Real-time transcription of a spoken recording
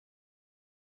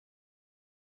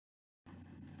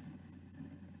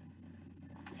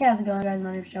Hey, how's it going, guys?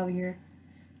 My name is Shelby here,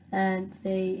 and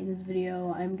today in this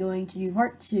video I'm going to do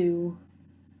part 2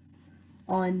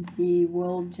 on the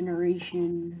world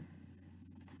generation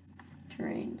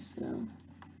terrain. So,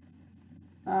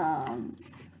 in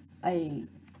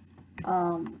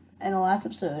the last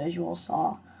episode, as you all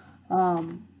saw,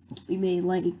 we made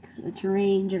like the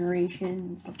terrain generation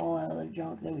and stuff, all that other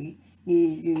junk that we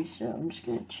needed to do. So I'm just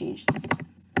gonna change this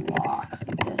to blocks,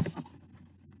 I guess.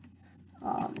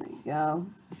 There you go.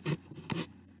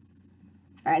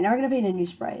 Alright, now we're going to paint a new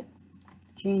sprite.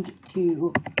 Change it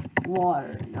to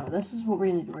water. Now, this is what we're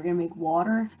going to do. We're going to make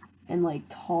water and, like,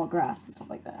 tall grass and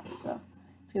stuff like that. So,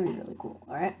 it's going to be really cool.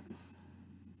 Alright?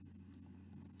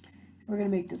 We're going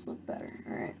to make this look better.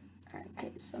 Alright? Alright,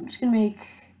 okay. So, I'm just going to make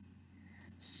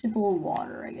simple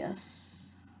water, I guess.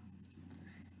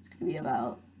 It's going to be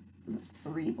about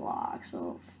 3 blocks.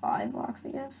 Well, 5 blocks, I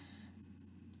guess.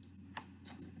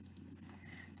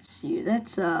 Let's see.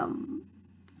 That's,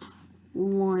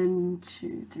 1,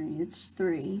 2, 3. It's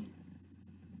 3.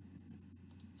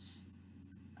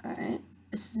 Alright,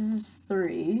 this is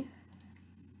 3.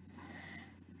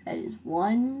 That is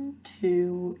 1,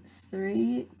 2,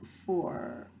 3,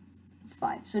 4,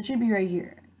 5. So it should be right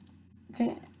here.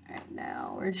 Okay, alright,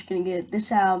 now we're just gonna get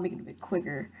this out, make it a bit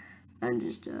quicker, and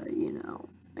just, you know,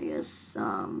 I guess,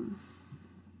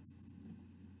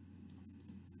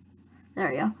 there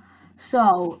we go.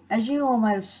 So, as you all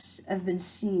might have been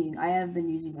seeing, I have been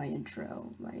using my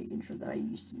intro that I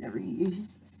used to never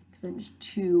use, because I'm just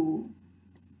too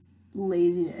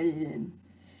lazy to edit in.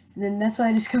 And then that's why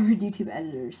I discovered YouTube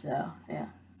Editor, so, yeah.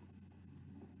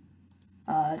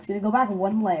 It's going to go back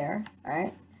 1 layer,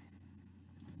 alright?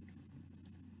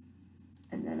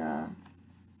 And then, I'm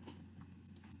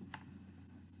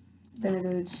going to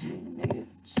go to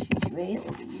 -228,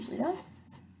 like it usually does.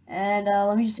 And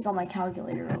let me just take out my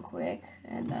calculator real quick,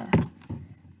 and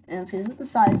let's see, this is the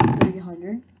size of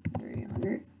 300.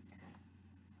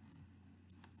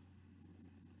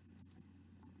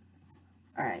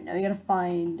 Alright, now we gotta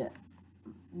find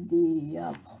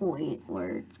the point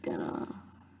where it's gonna,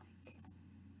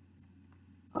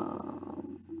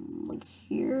 like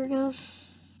here, I guess.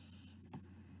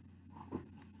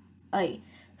 Alright,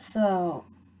 so,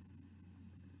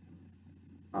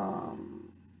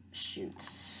 shoot,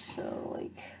 so,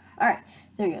 like, alright,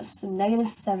 there we go, so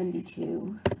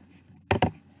 -72,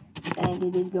 and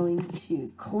it is going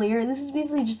to clear. This is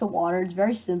basically just the water. It's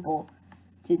very simple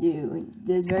to do.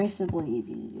 It's very simple and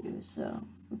easy to do. So,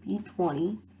 repeat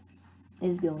 20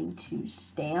 is going to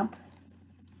stamp,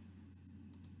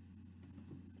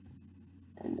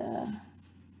 and,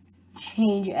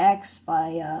 change X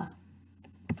by,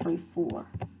 24.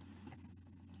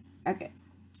 Okay.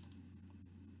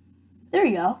 There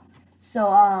we go.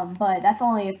 So, but that's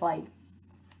only if, like,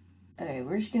 okay,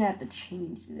 we're just gonna have to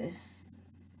change this.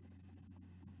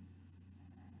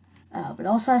 But it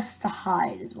also has to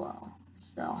hide as well.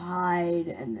 So, hide,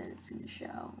 and then it's gonna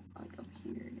show, like, up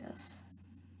here, I guess.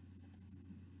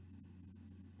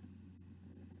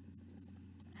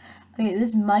 Okay,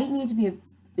 this might need to be a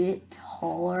bit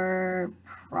taller.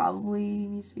 Probably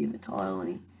needs to be a bit taller. Let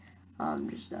me,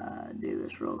 just, do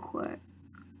this real quick.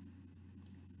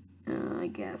 I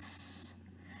guess,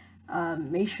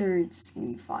 make sure it's gonna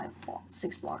be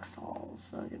 6 blocks tall,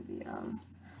 so it's gonna be,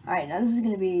 alright, now this is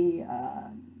gonna be,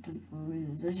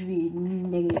 that should be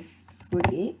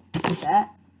 -48, like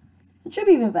that, so it should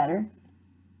be even better.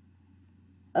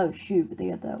 Oh shoot, but they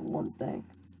got that one thing,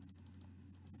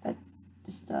 that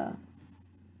just,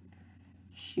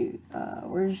 shoot,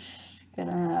 we're just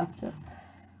gonna have to,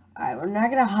 alright, we're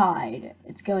not gonna hide,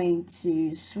 it's going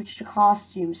to switch to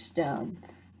costume stone,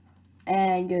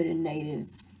 and go to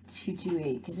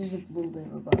 -228, because there's a little bit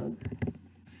of a bug.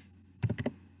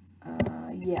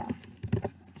 Yeah.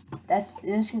 It's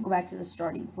just gonna go back to the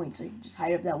starting point, so you can just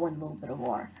hide up that one little bit of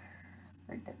water.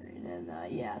 Right there. And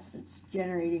then, yeah, so it's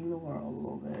generating the world a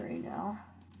little bit right now.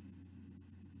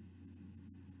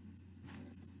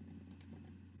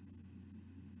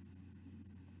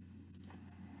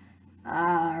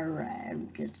 Alright, I'm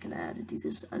just gonna have to do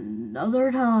this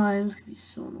another time. It's gonna be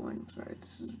so annoying. I'm sorry,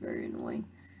 this is very annoying.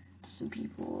 Some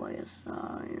people, I guess, you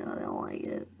know, they don't like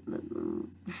it.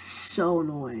 So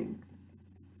annoying.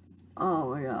 Oh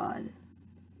my god.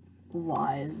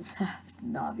 Why does this have to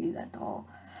not be that tall?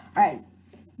 Alright,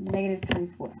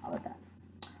 -24. How about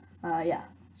that? Yeah,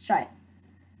 let's try it.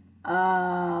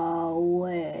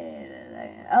 Wait a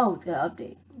second. Oh, it's gonna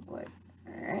update. Wait.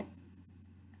 Alright.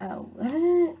 Oh, what did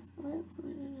it?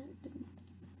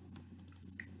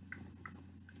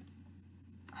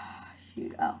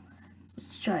 Shoot. Oh,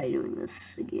 let's try doing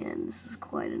this again. This is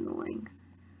quite annoying.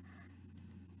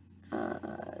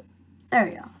 There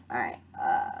we go. Alright.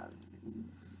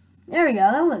 There we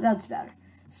go. That's better.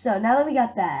 So now that we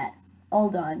got that all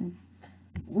done,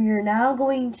 we're now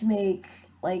going to make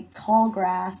like tall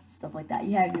grass, stuff like that.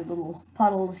 You have your little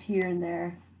puddles here and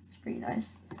there. It's pretty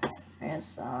nice. I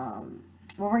guess, well,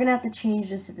 we're going to have to change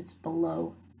this if it's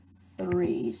below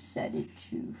 3, set it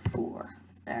to 4.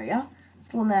 There we go.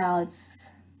 So now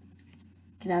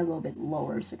can now go a bit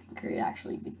lower so it can create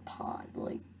actually a good pond,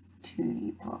 like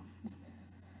 2D ponds.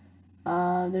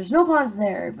 There's no ponds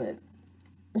there, but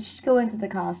let's just go into the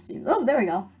costumes. Oh, there we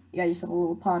go. You got yourself a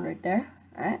little pond right there.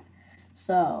 Alright.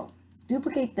 So,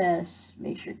 duplicate this,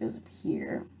 make sure it goes up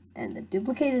here, and then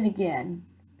duplicate it again,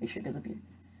 make sure it goes up here.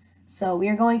 So, we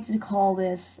are going to call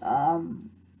this, we're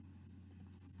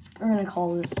going to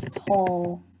call this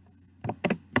tall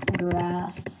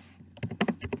grass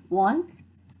 1,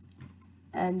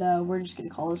 and we're just going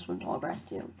to call this one tall grass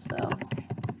 2. So,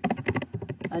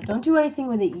 don't do anything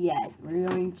with it yet. We're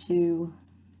going to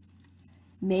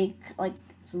make, like,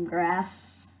 some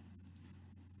grass.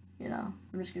 You know,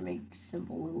 I'm just gonna make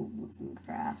simple little looking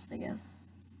grass, I guess.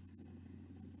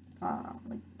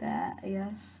 Like that, I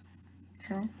guess.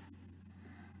 Okay.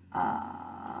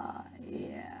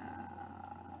 Yeah.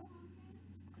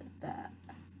 Like that.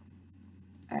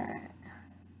 Alright.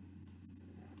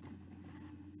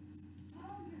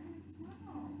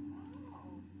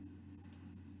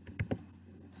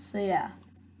 So yeah.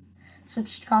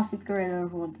 Switch costume creator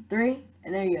from 1 to 3.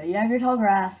 And there you go. You have your tall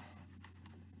grass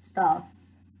stuff.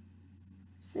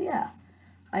 So yeah,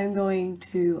 I'm going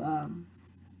to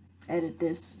edit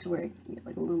this to where I can get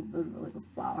like a little bit of like a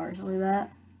flower or something like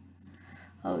that.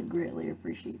 I would greatly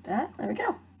appreciate that. There we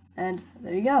go. And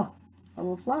there you go. A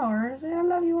little flowers, and I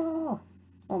love you all.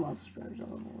 All my subscribers, I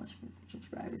love all my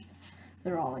subscribers.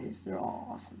 They're all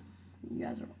awesome. You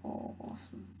guys are all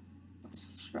awesome. My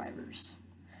subscribers.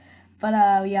 But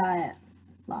we got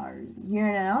flowers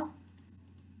here now.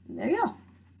 And there you go.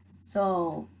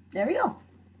 So there we go.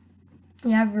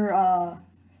 You have your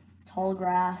tall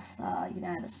grass. You can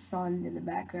add a sun in the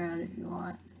background if you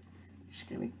want. Just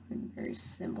gonna make it very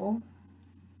simple.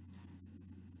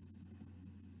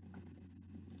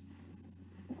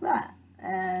 Like that.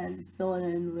 And fill it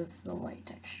in with the white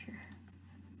texture.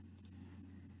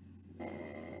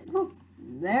 And whoop,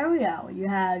 there we go. You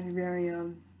have your very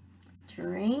own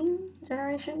terrain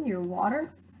generation, your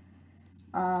water.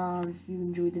 If you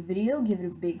enjoyed the video, give it a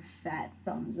big fat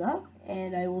thumbs up,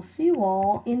 and I will see you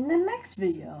all in the next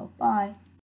video. Bye.